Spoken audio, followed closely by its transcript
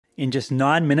In just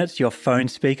 9 minutes, your phone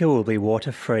speaker will be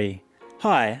water-free.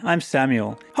 Hi, I'm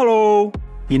Samuel. Hello!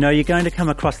 You know, you're going to come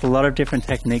across a lot of different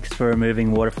techniques for removing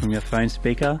water from your phone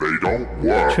speaker. They don't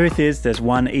work. Truth is, there's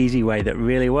one easy way that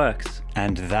really works,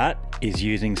 and that is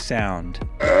using sound.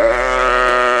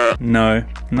 No,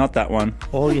 not that one.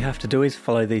 All you have to do is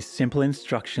follow these simple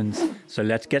instructions. So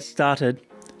let's get started.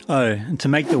 Oh, and to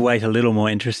make the wait a little more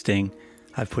interesting,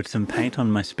 I've put some paint on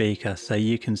my speaker so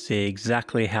you can see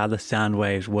exactly how the sound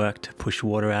waves work to push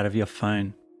water out of your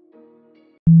phone.